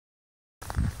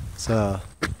So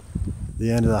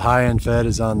the end of the high end fed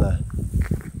is on the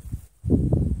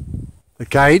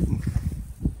kite.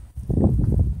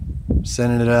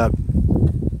 Sending it up.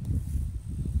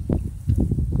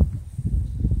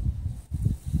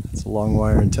 It's a long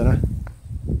wire antenna.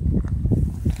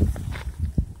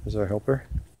 There's our helper.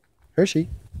 Hershey.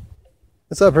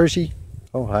 What's up, Hershey?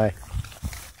 Oh, hi.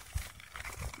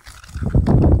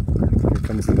 Here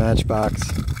comes the matchbox.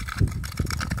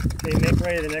 Okay, make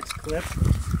ready the next clip.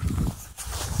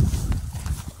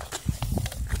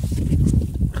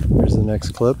 Here's the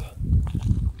next clip.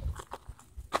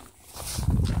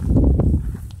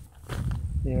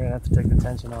 You're gonna have to take the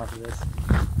tension off of this.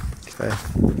 Okay.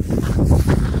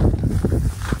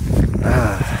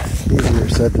 Easier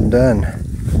said than done.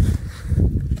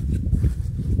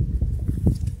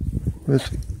 With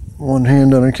one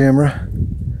hand on a camera.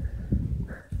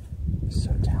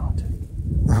 So talented.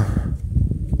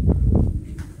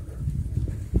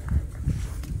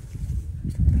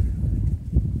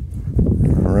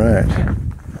 All right.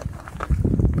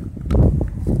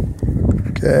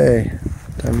 Okay.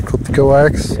 Time to clip the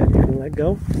coax. Yeah, you can let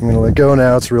go. I'm going to let go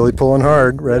now. It's really pulling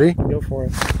hard. Ready? Go for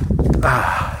it.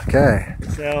 Okay.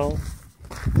 So,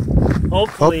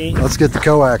 hopefully... Oh, let's get the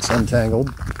coax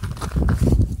untangled.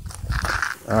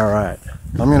 All right.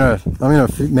 I'm gonna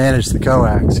manage the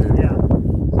coax here. Yeah.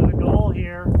 So the goal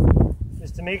here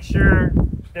is to make sure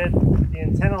that the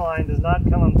antenna line does not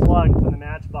come unplugged from the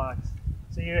matchbox.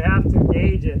 So you have to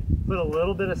gauge it, put a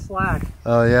little bit of slack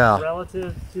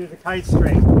relative to the kite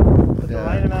string. But the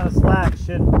right amount of slack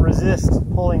should resist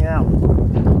pulling out.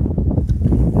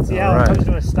 And see how it comes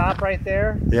to a stop right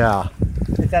there? Yeah.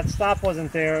 If that stop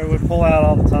wasn't there, it would pull out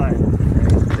all the time.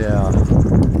 Yeah. So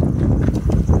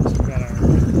we've got our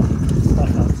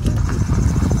stuff out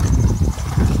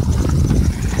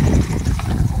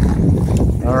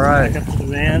there. All right. Back up to the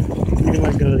van. You can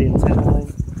let go of the antenna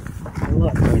line. And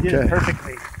look, we did it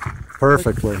perfectly.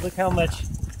 Perfectly. Look how much.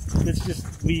 It's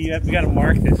just we got to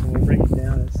mark this when we bring it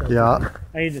down. So yeah.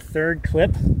 I need the third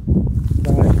clip. So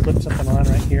I'm going to clip something on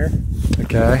right here.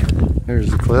 Okay. Here's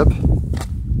the clip.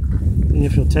 And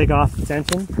if you'll take off the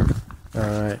tension. All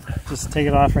right. Just take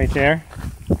it off right there.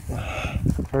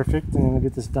 Perfect. And we'll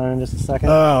get this done in just a second.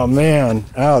 Oh man!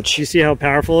 Ouch. You see how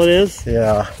powerful it is?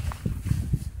 Yeah.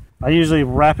 I usually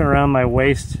wrap it around my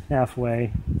waist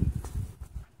halfway.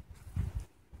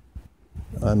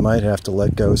 I might have to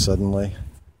let go suddenly.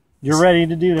 You're ready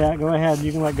to do that. Go ahead.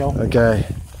 You can let go. Okay.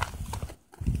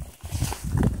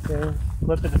 Okay.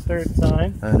 Flip it a third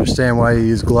time. I understand why you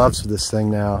use gloves for this thing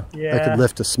now. Yeah. I could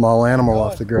lift a small animal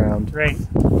off the ground. Great.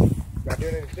 Not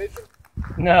doing any fishing?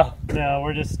 No,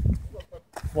 we're just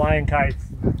flying kites.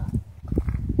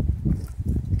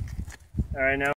 All right, now.